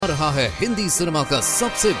रहा है हिंदी सिनेमा का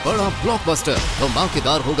सबसे बड़ा ब्लॉकबस्टर।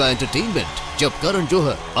 धमाकेदार होगा एंटरटेनमेंट जब करण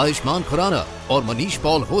जौहर, आयुष्मान खुराना और मनीष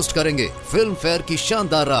पॉल होस्ट करेंगे फिल्म फेयर की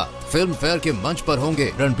शानदार रात। फिल्म फेयर के मंच पर होंगे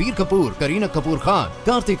रणबीर कपूर, करीना कपूर खान,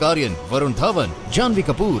 कार्तिक आर्यन, वरुण धवन, जानवी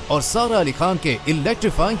कपूर और सारा अली खान के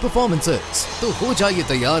इलेक्ट्रीफाइंग परफॉर्मेंसेस। तो हो जाइए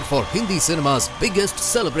तैयार for Hindi cinema's biggest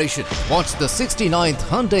celebration. Watch the 69th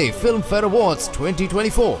Hyundai Film Fair Awards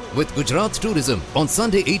 2024 with Gujarat Tourism on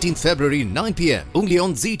Sunday 18th February 9 p.m. only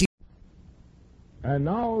on ZT. And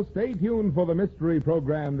now stay tuned for the mystery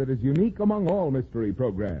program that is unique among all mystery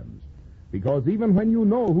programs. Because even when you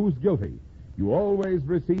know who's guilty, you always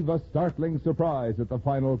receive a startling surprise at the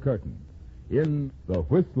final curtain. In The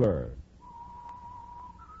Whistler.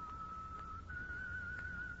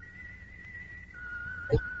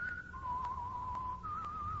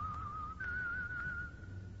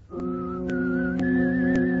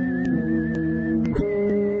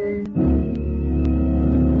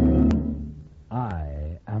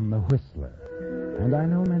 I am the Whistler, and I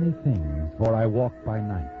know many things, for I walk by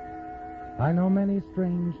night. I know many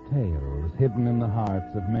strange tales hidden in the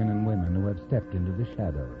hearts of men and women who have stepped into the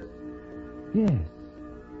shadows. Yes,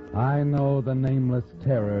 I know the nameless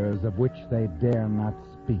terrors of which they dare not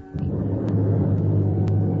speak.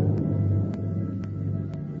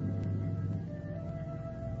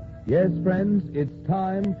 Yes, friends, it's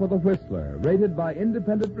time for The Whistler, rated by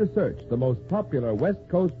independent research, the most popular West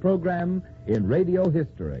Coast program in radio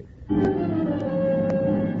history.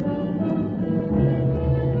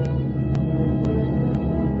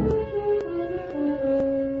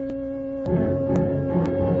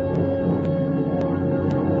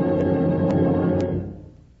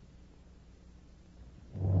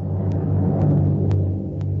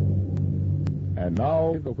 And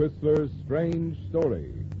now, The Whistler's strange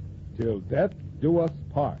story. Till death do us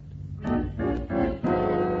part.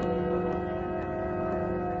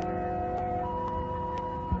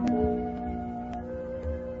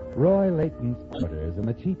 Roy Layton's quarters in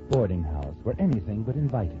the cheap boarding house were anything but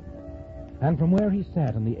inviting. And from where he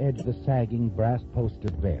sat on the edge of the sagging,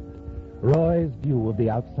 brass-posted bed, Roy's view of the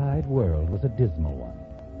outside world was a dismal one.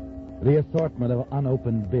 The assortment of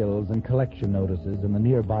unopened bills and collection notices in the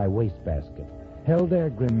nearby wastebasket held their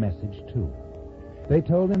grim message, too. They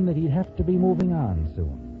told him that he'd have to be moving on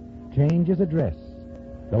soon, change his address.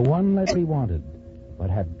 The one letter he wanted, but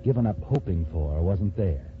had given up hoping for, wasn't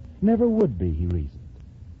there. Never would be, he reasoned.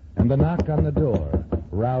 And the knock on the door,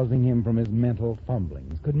 rousing him from his mental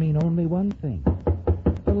fumblings, could mean only one thing.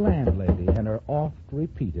 The landlady and her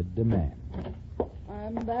oft-repeated demand.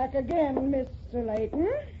 I'm back again, Mr. Layton,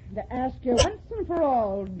 to ask you once and for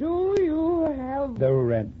all, do you have... The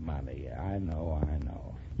rent money. I know.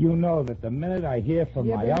 You know that the minute I hear from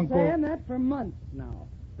my uncle... You've been saying that for months now.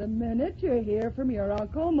 The minute you hear from your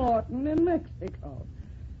Uncle Morton in Mexico.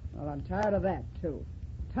 Well, I'm tired of that, too.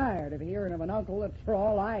 Tired of hearing of an uncle that, for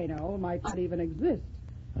all I know, might not even exist.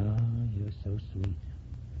 Oh, you're so sweet.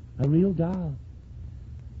 A real doll.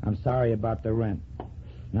 I'm sorry about the rent.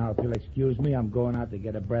 Now, if you'll excuse me, I'm going out to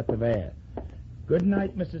get a breath of air. Good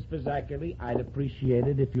night, Mrs. Fazaculi. I'd appreciate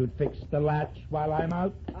it if you'd fix the latch while I'm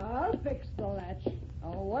out. I'll fix the latch.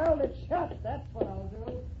 I'll weld it shut. That's what I'll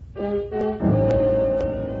do.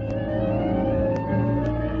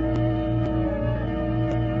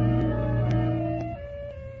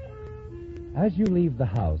 As you leave the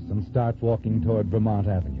house and start walking toward Vermont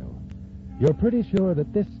Avenue, you're pretty sure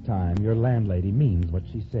that this time your landlady means what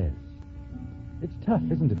she says. It's tough,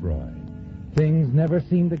 isn't it, Roy? Things never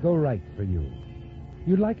seem to go right for you.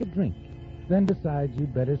 You'd like a drink, then decide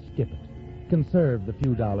you'd better skip it. Conserve the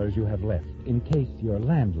few dollars you have left in case your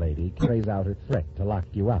landlady carries out her threat to lock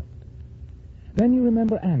you out. Then you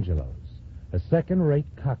remember Angelo's, a second-rate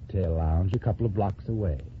cocktail lounge a couple of blocks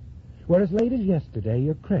away, where as late as yesterday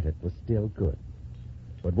your credit was still good.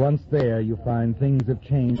 But once there, you find things have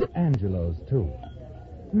changed at Angelo's, too.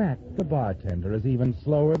 Mac, the bartender, is even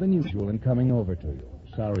slower than usual in coming over to you.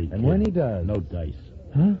 Sorry, And kid. when he does... No dice.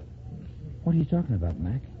 Huh? What are you talking about,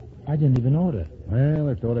 Mac? I didn't even order. Well,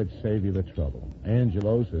 I thought I'd save you the trouble.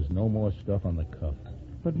 Angelo's has no more stuff on the cuff.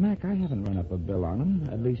 But, Mac, I haven't run up a bill on him.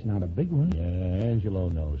 At least not a big one. Yeah, Angelo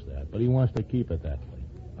knows that, but he wants to keep it that way.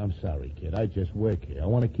 I'm sorry, kid. I just work here. I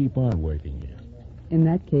want to keep on working here. In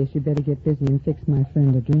that case, you better get busy and fix my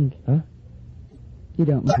friend a drink. Huh? You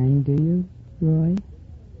don't mind, do you, Roy?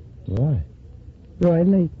 Why? Roy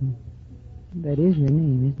Layton. That is your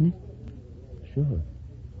name, isn't it? Sure.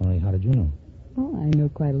 Only how did you know? Oh, I know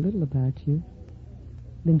quite a little about you.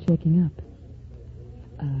 Been checking up.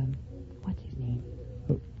 What's his name?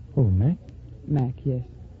 Oh, Mac? Mac, yes.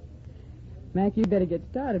 Mac, you better get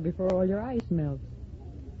started before all your ice melts.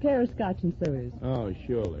 pair of scotch and sodas. Oh,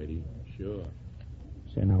 sure, lady. Sure.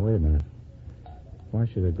 Say, now, wait a minute. Why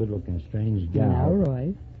should a good-looking strange gal... Now,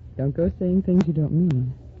 Roy, don't go saying things you don't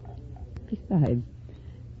mean. Besides,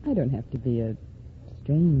 I don't have to be a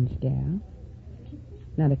strange gal.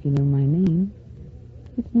 Not if you know my name.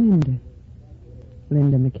 It's Linda.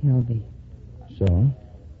 Linda McKelvey. So?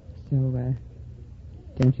 So,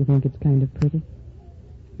 don't you think it's kind of pretty?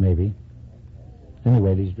 Maybe.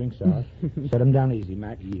 Anyway, these drinks are. Set them down easy,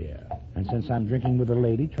 Mac. Yeah. And since I'm drinking with a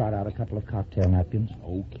lady, trot out a couple of cocktail napkins.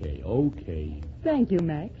 Okay. Thank you,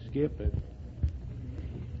 Max. Skip it.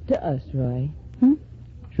 To us, Roy.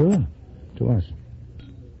 Sure. To us.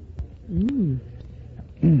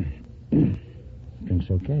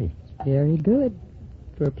 Drink's okay. Very good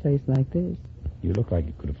for a place like this. You look like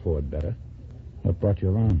you could afford better. What brought you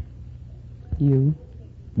around? You.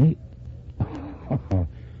 Me?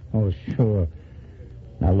 Oh, sure.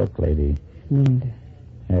 Now, look, lady. Linda.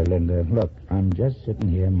 Hey, Linda, look, I'm just sitting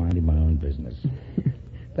here minding my own business.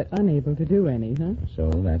 But unable to do any, huh? So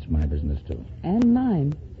that's my business, too. And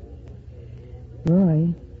mine.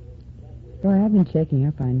 Roy, I've been checking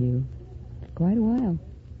up on you for quite a while.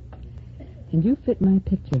 And you fit my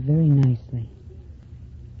picture very nicely.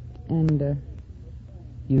 And,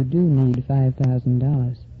 you do need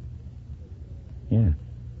 $5,000. Yeah.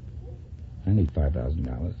 I need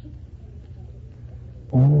 $5,000.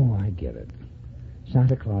 Oh, I get it.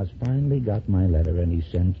 Santa Claus finally got my letter and he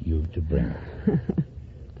sent you to bring it.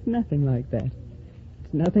 It's nothing like that.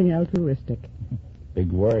 It's nothing altruistic.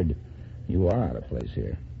 Big word. You are out of place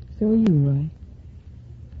here. So are you, Roy.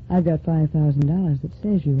 I've got $5,000 that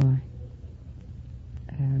says you are.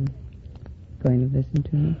 Going to listen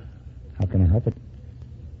to me? How can I help it?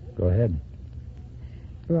 Go ahead.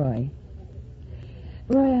 Roy,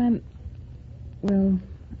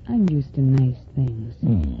 I'm used to nice things.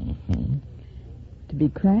 Mm-hmm. To be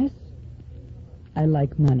crass, I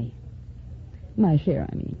like money. My share,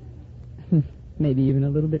 I mean. Maybe even a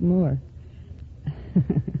little bit more.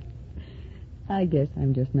 I guess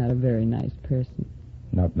I'm just not a very nice person.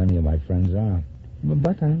 Not many of my friends are.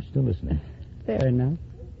 But I'm still listening. Fair enough.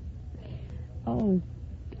 Oh,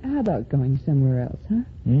 how about going somewhere else, huh?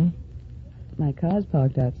 My car's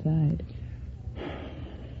parked outside.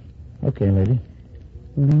 Okay, lady.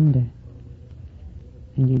 Linda.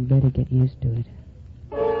 And you'd better get used to it.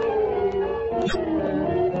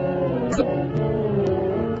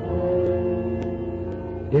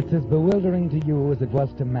 It's as bewildering to you as it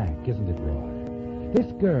was to Mac, isn't it, Roy?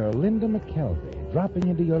 This girl, Linda McKelvey, dropping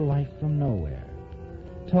into your life from nowhere,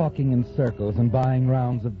 talking in circles and buying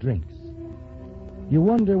rounds of drinks. You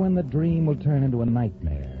wonder when the dream will turn into a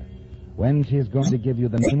nightmare, when she's going to give you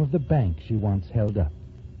the name of the bank she once held up.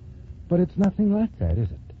 But it's nothing like that, is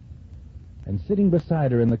it? And sitting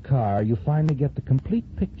beside her in the car, you finally get the complete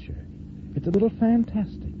picture. It's a little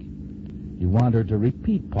fantastic. You want her to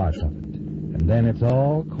repeat parts of it, and then it's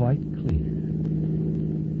all quite clear.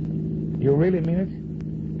 You really mean it?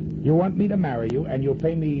 You want me to marry you, and you'll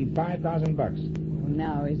pay me $5,000? Well,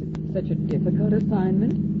 now, is it such a difficult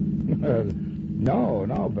assignment? No,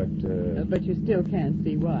 but... But you still can't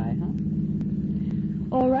see why, huh?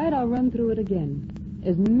 All right, I'll run through it again.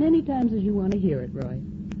 As many times as you want to hear it, Roy.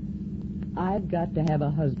 I've got to have a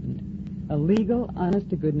husband. A legal,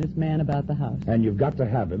 honest-to-goodness man about the house. And you've got to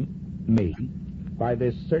have him, me, by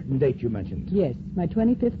this certain date you mentioned. Yes, my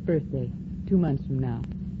 25th birthday, 2 months from now.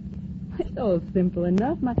 It's all simple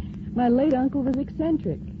enough. My late uncle was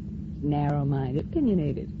eccentric, narrow-minded,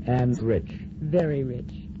 opinionated. And rich. Very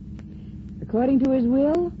rich. According to his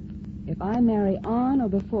will, if I marry on or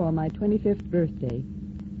before my 25th birthday,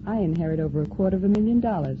 I inherit over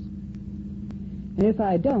 $250,000. And if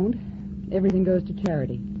I don't, everything goes to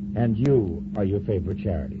charity. And you are your favorite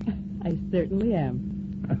charity. I certainly am.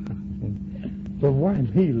 But why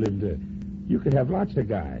me, Linda? You could have lots of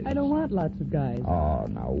guys. I don't want lots of guys. Oh,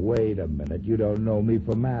 now, wait a minute. You don't know me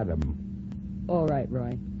from Adam. All right,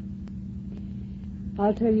 Roy.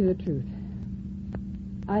 I'll tell you the truth.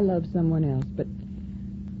 I love someone else, but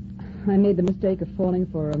I made the mistake of falling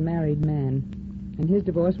for a married man, and his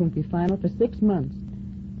divorce won't be final for 6 months.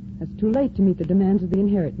 That's too late to meet the demands of the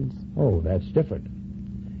inheritance. Oh, that's different.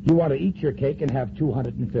 You want to eat your cake and have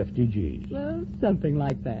 250 G's. Well, something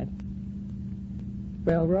like that.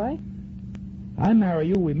 Well, Roy? I marry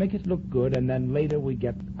you, we make it look good, and then later we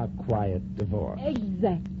get a quiet divorce.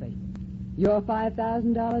 Exactly. You're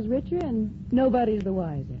 $5,000 richer, and nobody's the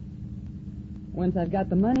wiser. Once I've got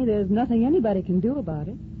the money, there's nothing anybody can do about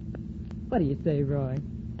it. What do you say, Roy?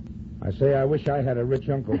 I say I wish I had a rich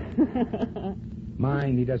uncle.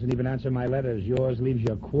 Mine, he doesn't even answer my letters. Yours leaves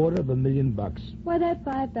you $250,000. Why, that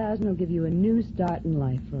 $5,000 will give you a new start in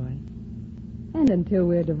life, Roy. And until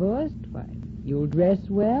we're divorced, why, you'll dress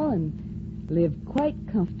well and live quite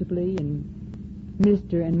comfortably in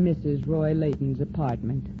Mr. and Mrs. Roy Layton's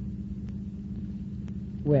apartment.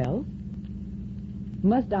 Well,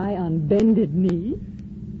 must I on bended knee?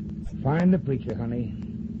 Find the preacher, honey.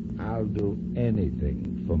 I'll do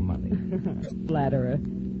anything for money. Flatterer.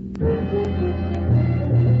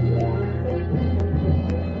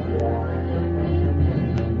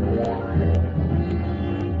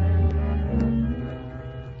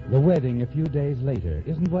 The wedding a few days later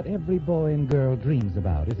isn't what every boy and girl dreams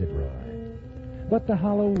about, is it, Roy? But the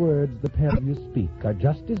hollow words the pair of you speak are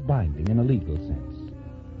just as binding in a legal sense.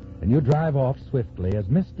 And you drive off swiftly as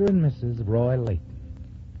Mr. and Mrs. Roy Layton.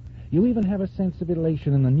 You even have a sense of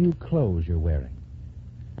elation in the new clothes you're wearing.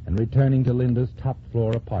 And returning to Linda's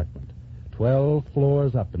top-floor apartment, 12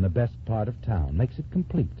 floors up in the best part of town, makes it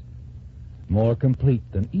complete. More complete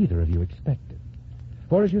than either of you expected.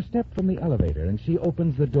 For as you step from the elevator and she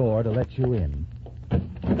opens the door to let you in...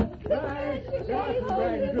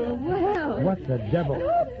 Well. What the devil?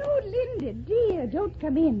 No, Linda, dear, don't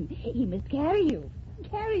come in. He must carry you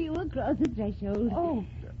across the threshold. Oh,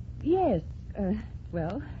 yes.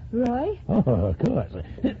 Well, Roy? Oh, of course.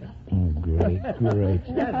 Oh, great. That's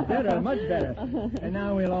better, much better. And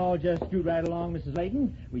now we'll all just scoot right along, Mrs.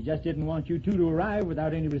 Layton. We just didn't want you two to arrive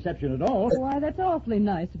without any reception at all. Why, that's awfully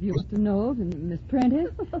nice of you, Mr. Knowles and Miss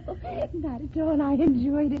Prentice. Not at all. I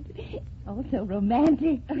enjoyed it. Also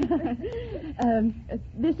romantic.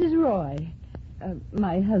 This is Roy,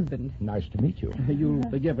 my husband. Nice to meet you. You'll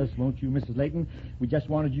forgive us, won't you, Mrs. Layton? We just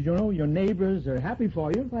wanted you to know your neighbors are happy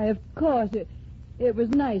for you. Why, of course. It was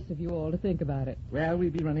nice of you all to think about it. Well,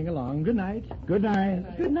 we'll be running along. Good night. Good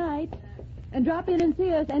night. Good night. And drop in and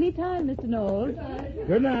see us any time, Mr. Knowles.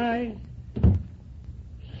 Good night.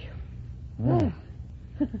 Well,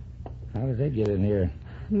 how did they get in here?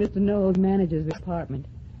 Mr. Knowles manages the apartment.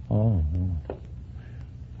 Oh.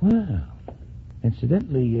 Well,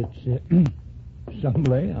 incidentally, it's some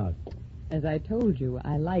layout. As I told you,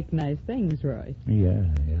 I like nice things, Roy. Yeah.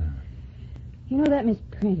 You know that Miss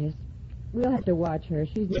Prentice? We'll have to watch her.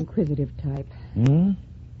 She's the inquisitive type. Hmm?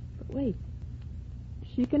 But wait.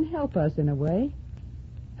 She can help us in a way.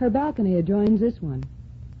 Her balcony adjoins this one.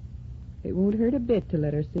 It won't hurt a bit to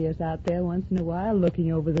let her see us out there once in a while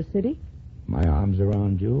looking over the city. My arms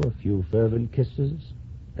around you, a few fervent kisses.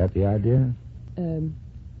 That the idea?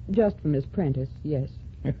 Just for Miss Prentice, yes.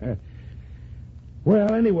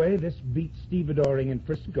 Well, anyway, this beats stevedoring in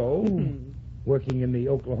Frisco, working in the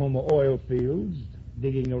Oklahoma oil fields,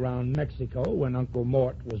 digging around Mexico when Uncle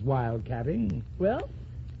Mort was wildcatting. Well,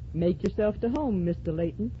 make yourself to home, Mr.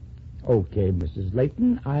 Layton. Okay, Mrs.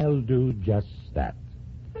 Layton, I'll do just that.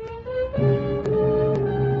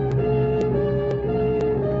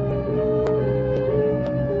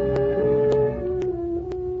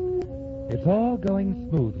 It's all going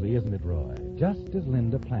smoothly, isn't it, Roy? Just as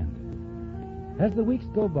Linda planned it. As the weeks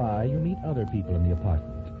go by, you meet other people in the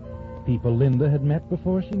apartment. People Linda had met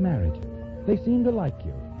before she married you. They seem to like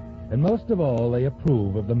you. And most of all, they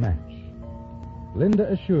approve of the match. Linda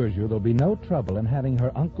assures you there'll be no trouble in having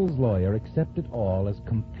her uncle's lawyer accept it all as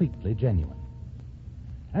completely genuine.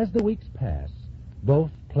 As the weeks pass, both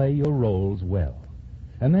play your roles well.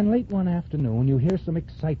 And then late one afternoon, you hear some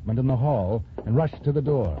excitement in the hall and rush to the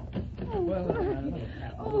door.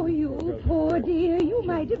 Oh, you poor dear. You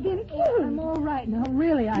might have been killed. I'm all right now.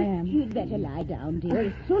 Really, I am. You'd better lie down, dear,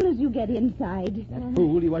 as soon as you get inside. That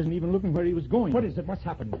fool, he wasn't even looking where he was going. What is it? What's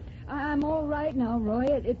happened? I'm all right now, Roy.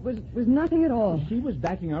 It was nothing at all. She was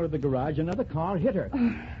backing out of the garage. Another car hit her.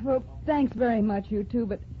 Well, thanks very much, you two,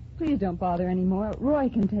 but please don't bother anymore. Roy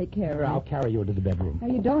can take care of I'll it. carry you to the bedroom. Now,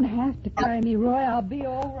 you don't have to carry me, Roy. I'll be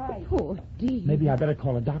all right. Poor dear. Maybe I better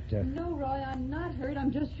call a doctor. No, Roy, I'm not hurt.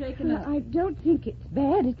 I'm just shaken up. I don't think it's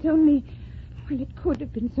bad. It's only... Well, it could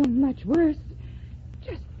have been so much worse.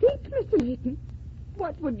 Just think, Mr. Layton.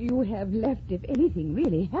 What would you have left if anything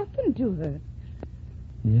really happened to her?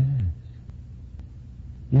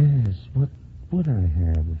 Yes, what would I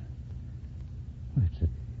have? Well, it's a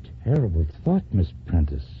terrible thought, Miss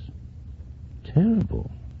Prentice.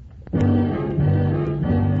 Terrible.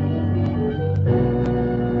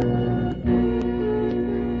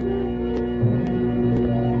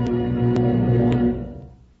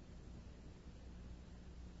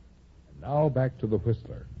 Now back to the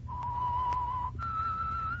Whistler.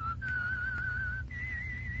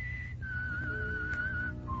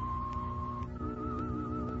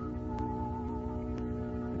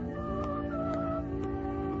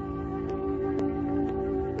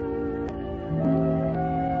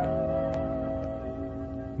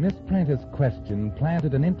 Miss Prentice's question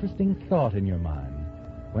planted an interesting thought in your mind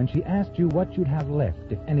when she asked you what you'd have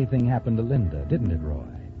left if anything happened to Linda, didn't it, Roy?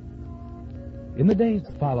 In the days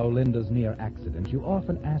that follow Linda's near accident, you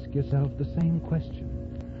often ask yourself the same question.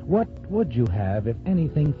 What would you have if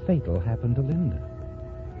anything fatal happened to Linda?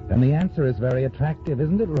 Then the answer is very attractive,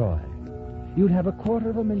 isn't it, Roy? You'd have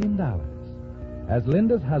 $250,000. As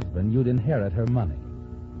Linda's husband, you'd inherit her money.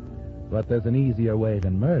 But there's an easier way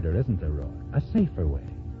than murder, isn't there, Roy? A safer way.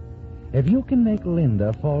 If you can make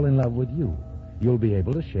Linda fall in love with you, you'll be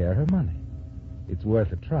able to share her money. It's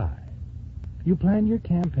worth a try. You plan your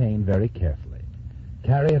campaign very carefully.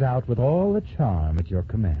 Carry it out with all the charm at your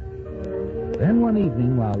command. Then one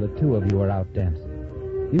evening, while the two of you are out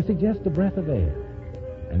dancing, you suggest a breath of air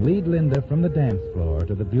and lead Linda from the dance floor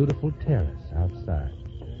to the beautiful terrace outside.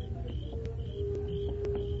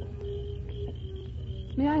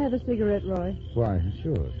 May I have a cigarette, Roy? Why,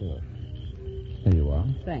 sure. There you are.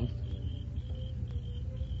 Thanks.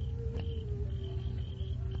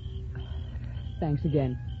 Thanks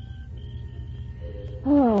again.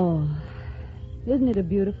 Oh, isn't it a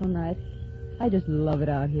beautiful night? I just love it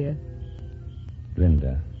out here.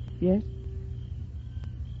 Linda. Yes?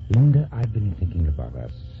 Linda, I've been thinking about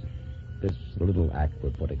us. This little act we're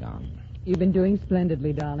putting on. You've been doing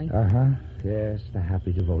splendidly, darling. Uh-huh. Yes, the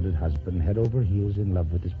happy, devoted husband, head over heels in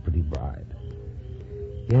love with his pretty bride.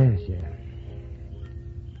 Yes.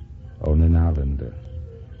 Only now, Linda.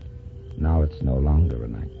 Now it's no longer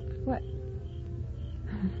an act. What?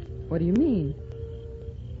 What do you mean?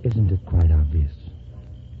 Isn't it quite obvious?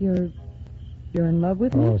 You're in love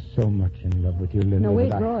with me? Oh, so much in love with you, Linda. No,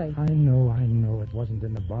 wait, Roy. I know. It wasn't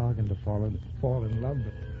in the bargain to fall in love,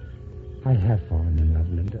 but I have fallen in love,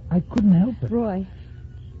 Linda. I couldn't help it. Roy.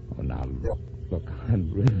 Oh, now, look, I'm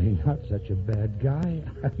really not such a bad guy.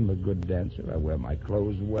 I'm a good dancer. I wear my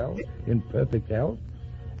clothes well, in perfect health.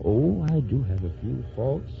 Oh, I do have a few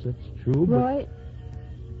faults, it's true, Roy,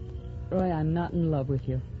 I'm not in love with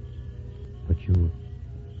you. But you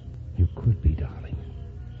could be, darling.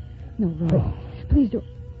 No, Roy, please don't.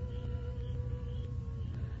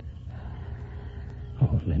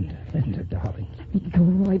 Oh, Linda, darling. Let me go,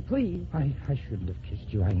 Roy, please. I shouldn't have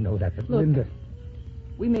kissed you. I know that, but Look, Linda...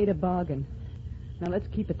 We made a bargain. Now let's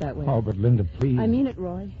keep it that way. Oh, but Linda, please. I mean it,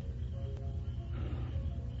 Roy.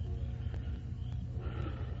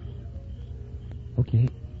 Okay.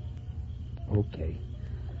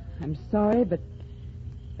 I'm sorry, but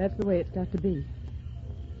that's the way it's got to be.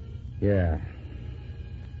 Yeah.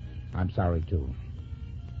 I'm sorry, too.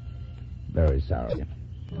 Very sorry.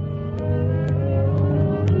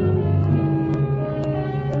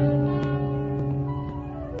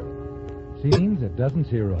 Seems it doesn't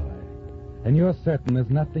she, Roy? And you're certain there's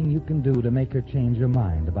nothing you can do to make her change her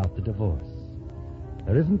mind about the divorce.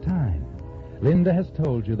 There isn't time. Linda has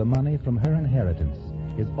told you the money from her inheritance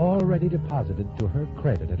is already deposited to her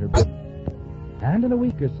credit at her bank. And in a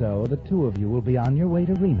week or so, the two of you will be on your way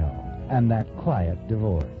to Reno and that quiet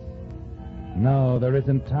divorce. No, there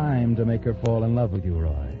isn't time to make her fall in love with you,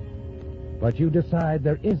 Roy. But you decide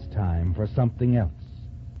there is time for something else.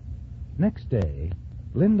 Next day,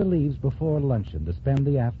 Linda leaves before luncheon to spend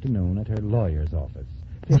the afternoon at her lawyer's office,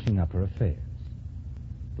 finishing up her affairs.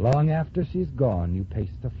 Long after she's gone, you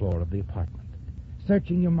pace the floor of the apartment,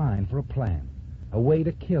 searching your mind for a plan, a way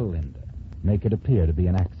to kill Linda, make it appear to be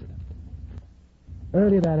an accident.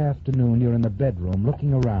 Early that afternoon, you're in the bedroom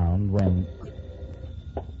looking around when...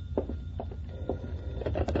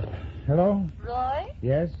 Hello? Roy?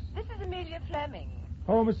 Yes? This is Amelia Fleming.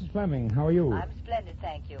 Oh, Mrs. Fleming, how are you? I'm splendid,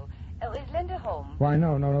 thank you. Is Linda home? Why,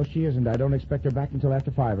 no, she isn't. I don't expect her back until after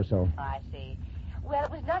 5 or so. I see. Well, it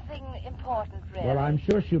was nothing important, really. Well, I'm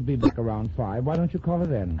sure she'll be back around 5. Why don't you call her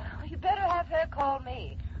then? Oh, you better have her call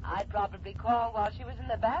me. I'd probably call while she was in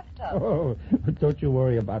the bathtub. Oh, don't you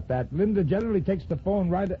worry about that. Linda generally takes the phone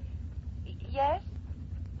right... Yes?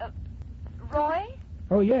 Roy?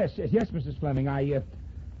 Oh, yes, Mrs. Fleming.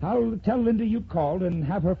 I'll tell Linda you called and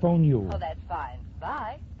have her phone you. Oh, that's fine.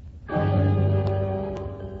 Bye.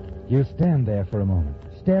 You stand there for a moment,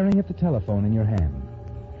 staring at the telephone in your hand.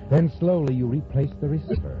 Then slowly you replace the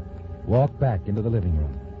receiver, walk back into the living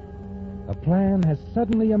room. A plan has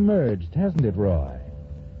suddenly emerged, hasn't it, Roy?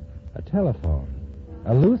 A telephone,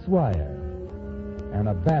 a loose wire, and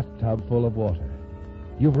a bathtub full of water.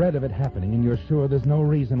 You've read of it happening, and you're sure there's no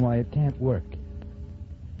reason why it can't work.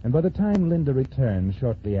 And by the time Linda returns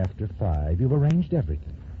shortly after 5, you've arranged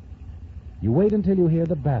everything. You wait until you hear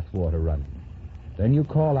the bath water running. Then you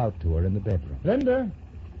call out to her in the bedroom. Linda?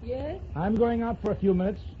 Yes? I'm going out for a few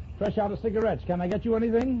minutes. Fresh out of cigarettes. Can I get you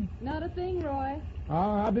anything? Not a thing, Roy.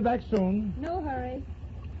 I'll be back soon. No hurry.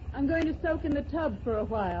 I'm going to soak in the tub for a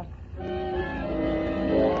while.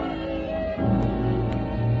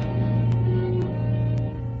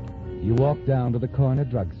 You walk down to the corner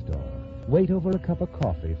drugstore, wait over a cup of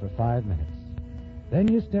coffee for 5 minutes. Then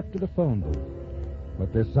you step to the phone booth,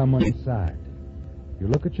 but there's someone inside. You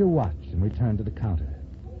look at your watch and return to the counter.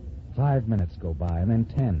 5 minutes go by, and then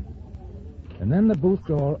 10. And then the booth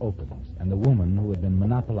door opens, and the woman who had been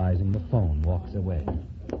monopolizing the phone walks away.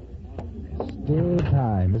 There's still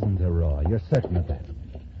time, isn't there, Roy? You're certain of that.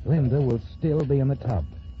 Linda will still be in the tub.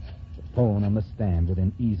 The phone on the stand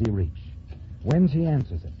within easy reach. When she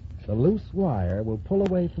answers it, the loose wire will pull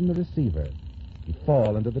away from the receiver and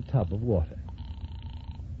fall into the tub of water.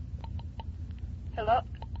 Hello?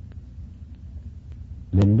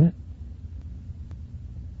 Linda?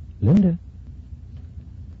 Linda?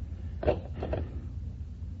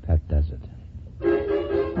 That does it.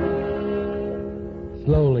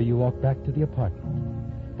 Slowly, you walk back to the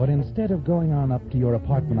apartment. But instead of going on up to your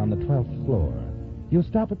apartment on the 12th floor, you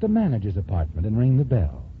stop at the manager's apartment and ring the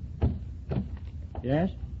bell. Yes?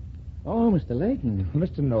 Oh, Mr. Layton.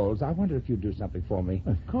 Mr. Knowles, I wonder if you'd do something for me.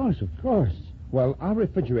 Of course, of course. Well, our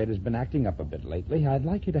refrigerator's been acting up a bit lately. I'd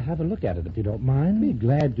like you to have a look at it, if you don't mind. Be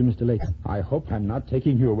glad to, Mr. Layton. I hope I'm not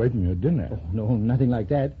taking you away from your dinner. Oh, no, nothing like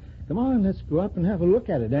that. Come on, let's go up and have a look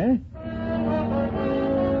at it, eh?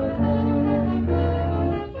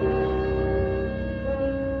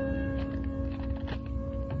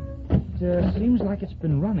 It seems like it's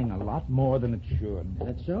been running a lot more than it should.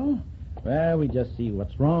 That's so? Well, we just see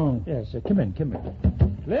what's wrong. Yes, come in.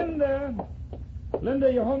 Linda!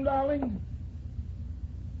 Linda, you home, darling?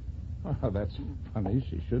 Oh, that's funny.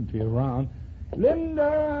 She should be around.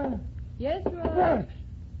 Linda! Yes, Roy?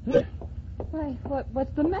 Why,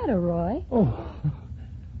 what's the matter, Roy?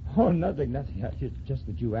 Oh, nothing. It's just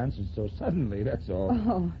that you answered so suddenly, that's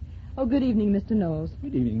all. Oh, good evening, Mr. Knowles.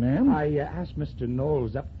 Good evening, ma'am. I asked Mr.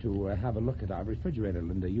 Knowles up to have a look at our refrigerator,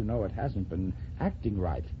 Linda. You know it hasn't been acting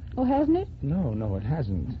right. Oh, hasn't it? No, it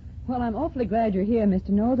hasn't. Well, I'm awfully glad you're here, Mr.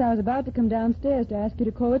 Knowles. I was about to come downstairs to ask you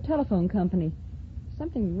to call a telephone company.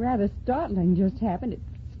 Something rather startling just happened. It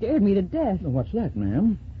scared me to death. What's that,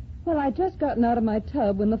 ma'am? Well, I'd just gotten out of my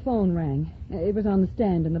tub when the phone rang. It was on the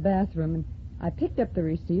stand in the bathroom, and I picked up the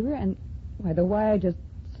receiver, and, why, the wire just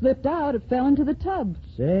slipped out. It fell into the tub.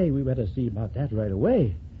 Say, we better see about that right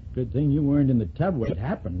away. Good thing you weren't in the tub when it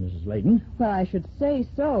happened, Mrs. Layton. Well, I should say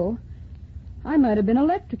so. I might have been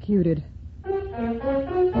electrocuted.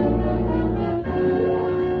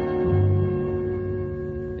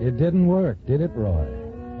 It didn't work, did it, Roy?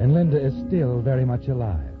 And Linda is still very much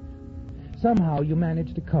alive. Somehow you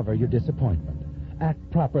managed to cover your disappointment, act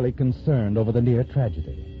properly concerned over the near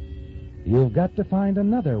tragedy. You've got to find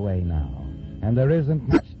another way now, and there isn't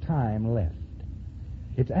much time left.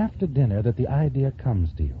 It's after dinner that the idea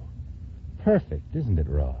comes to you. Perfect, isn't it,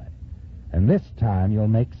 Roy? And this time you'll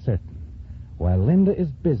make certain. While Linda is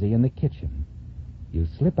busy in the kitchen, you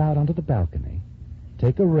slip out onto the balcony,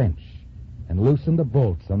 take a wrench, and loosen the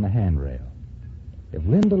bolts on the handrail. If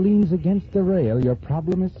Linda leans against the rail, your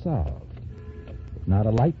problem is solved. If not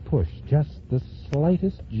a light push, just the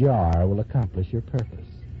slightest jar will accomplish your purpose.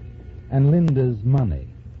 And Linda's money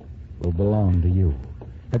will belong to you.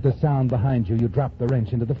 At the sound behind you, you drop the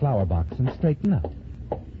wrench into the flower box and straighten up.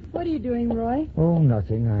 What are you doing, Roy? Oh,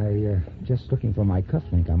 nothing. Just looking for my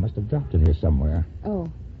cufflink. I must have dropped it here somewhere.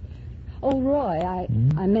 Oh, Roy,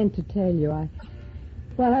 I meant to tell you.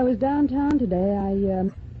 While I was downtown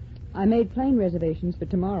today, I made plane reservations for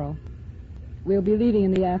tomorrow. We'll be leaving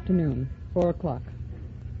in the afternoon, 4:00.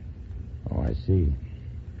 Oh, I see.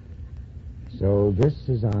 So this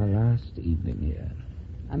is our last evening here.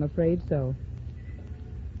 I'm afraid so.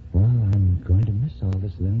 Well, I'm going to miss all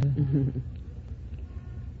this, Linda.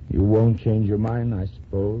 You won't change your mind, I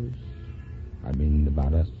suppose? I mean,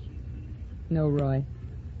 about us? No, Roy.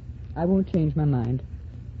 I won't change my mind.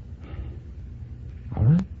 All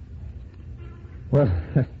right. Well,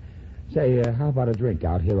 say, how about a drink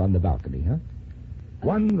out here on the balcony, huh?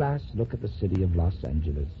 One last look at the city of Los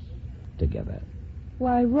Angeles together.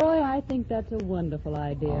 Why, Roy, I think that's a wonderful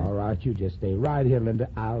idea. All right, you just stay right here, Linda.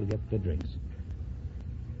 I'll get the drinks.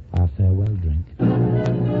 Our farewell drink.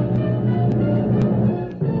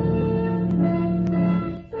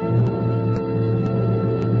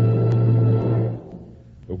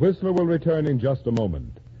 The Whistler will return in just a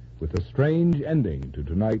moment with a strange ending to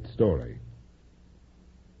tonight's story.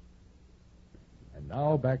 And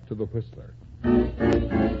now back to the Whistler.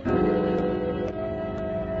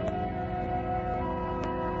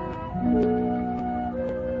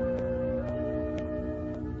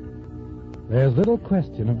 There's little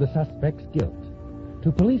question of the suspect's guilt.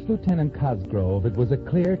 To Police Lieutenant Cosgrove, it was a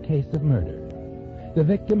clear case of murder. The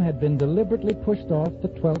victim had been deliberately pushed off the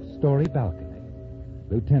 12th-story balcony.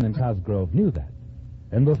 Lieutenant Cosgrove knew that,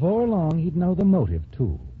 and before long he'd know the motive,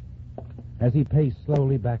 too. As he paced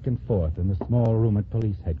slowly back and forth in the small room at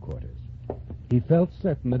police headquarters, he felt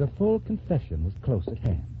certain that a full confession was close at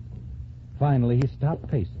hand. Finally, he stopped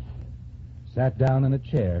pacing, sat down in a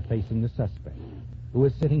chair facing the suspect, who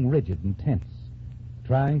was sitting rigid and tense,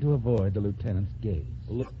 trying to avoid the lieutenant's gaze.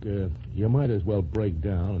 Look, you might as well break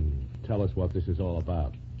down and tell us what this is all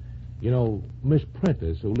about. You know, Miss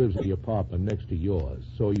Prentice, who lives in the apartment next to yours,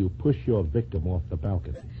 so you push your victim off the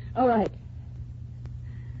balcony. All right.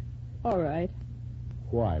 All right.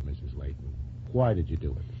 Why, Mrs. Layton? Why did you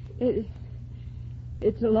do it?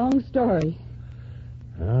 It's a long story.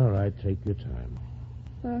 All right, take your time.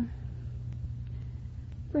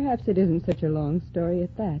 Perhaps it isn't such a long story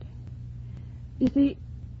at that. You see,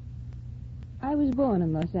 I was born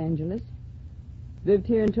in Los Angeles. Lived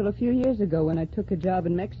here until a few years ago when I took a job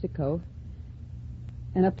in Mexico.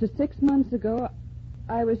 And up to 6 months ago,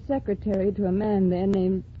 I was secretary to a man there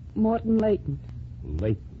named Morton Layton.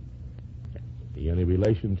 Layton? He any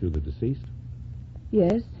relation to the deceased?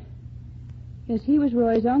 Yes. Yes, he was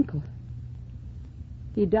Roy's uncle.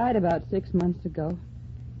 He died about 6 months ago.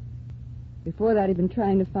 Before that, he'd been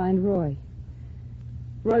trying to find Roy.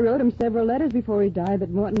 Roy wrote him several letters before he died,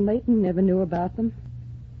 but Morton Layton never knew about them.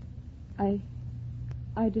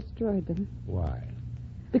 I destroyed them. Why?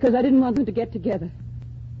 Because I didn't want them to get together.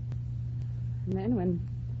 And then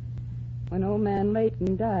when old man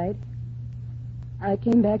Layton died, I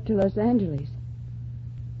came back to Los Angeles,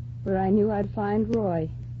 where I knew I'd find Roy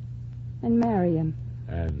and marry him.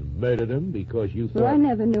 And murdered him because you thought... Roy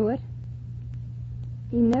never knew it.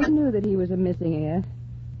 He never knew that he was a missing heir.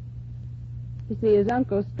 You see, his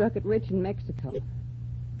uncle struck it rich in Mexico.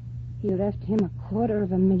 He left him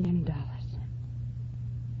 $250,000.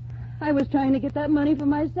 I was trying to get that money for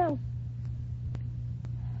myself.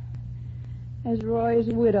 As Roy's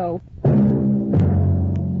widow.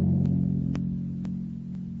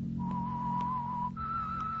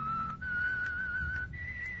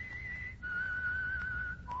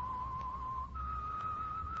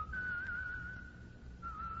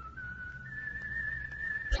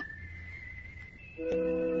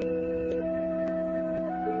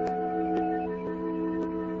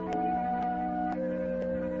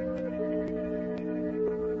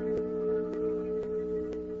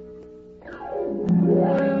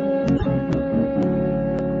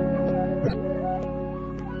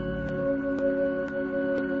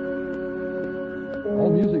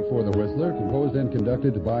 For The Whistler, composed and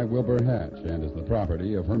conducted by Wilbur Hatch, and is the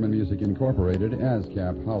property of Herman Music Incorporated,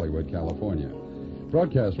 ASCAP, Hollywood, California.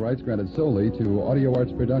 Broadcast rights granted solely to Audio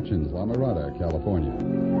Arts Productions, La Mirada, California.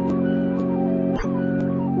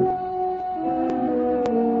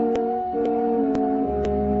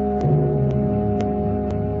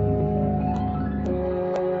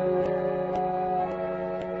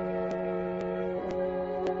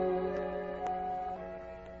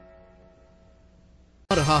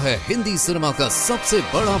 रहा है Hindi cinema का सबसे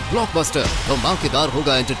बड़ा blockbuster. धमाकेदार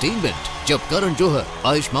होगा entertainment जब करण जौहर,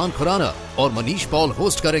 आयुष्मान खुराना और Manish Paul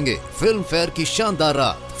host करेंगे फिल्म फेयर की शानदार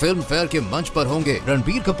रात। फिल्म फेयर के मंच पर होंगे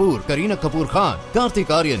रणबीर कपूर, करीना कपूर खान,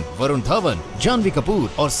 कार्तिक आर्यन, वरुण धवन, जानवी कपूर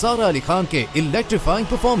और सारा अली खान के इलेक्ट्रीफाइंग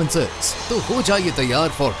परफॉर्मेंसेस। तो हो जाइए तैयार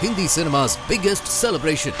for Hindi cinema's biggest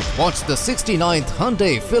celebration. Watch the 69th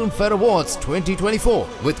Hyundai Film Fair Awards 2024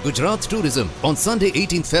 with Gujarat Tourism on Sunday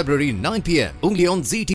 18th February 9 p.m. only on ZT.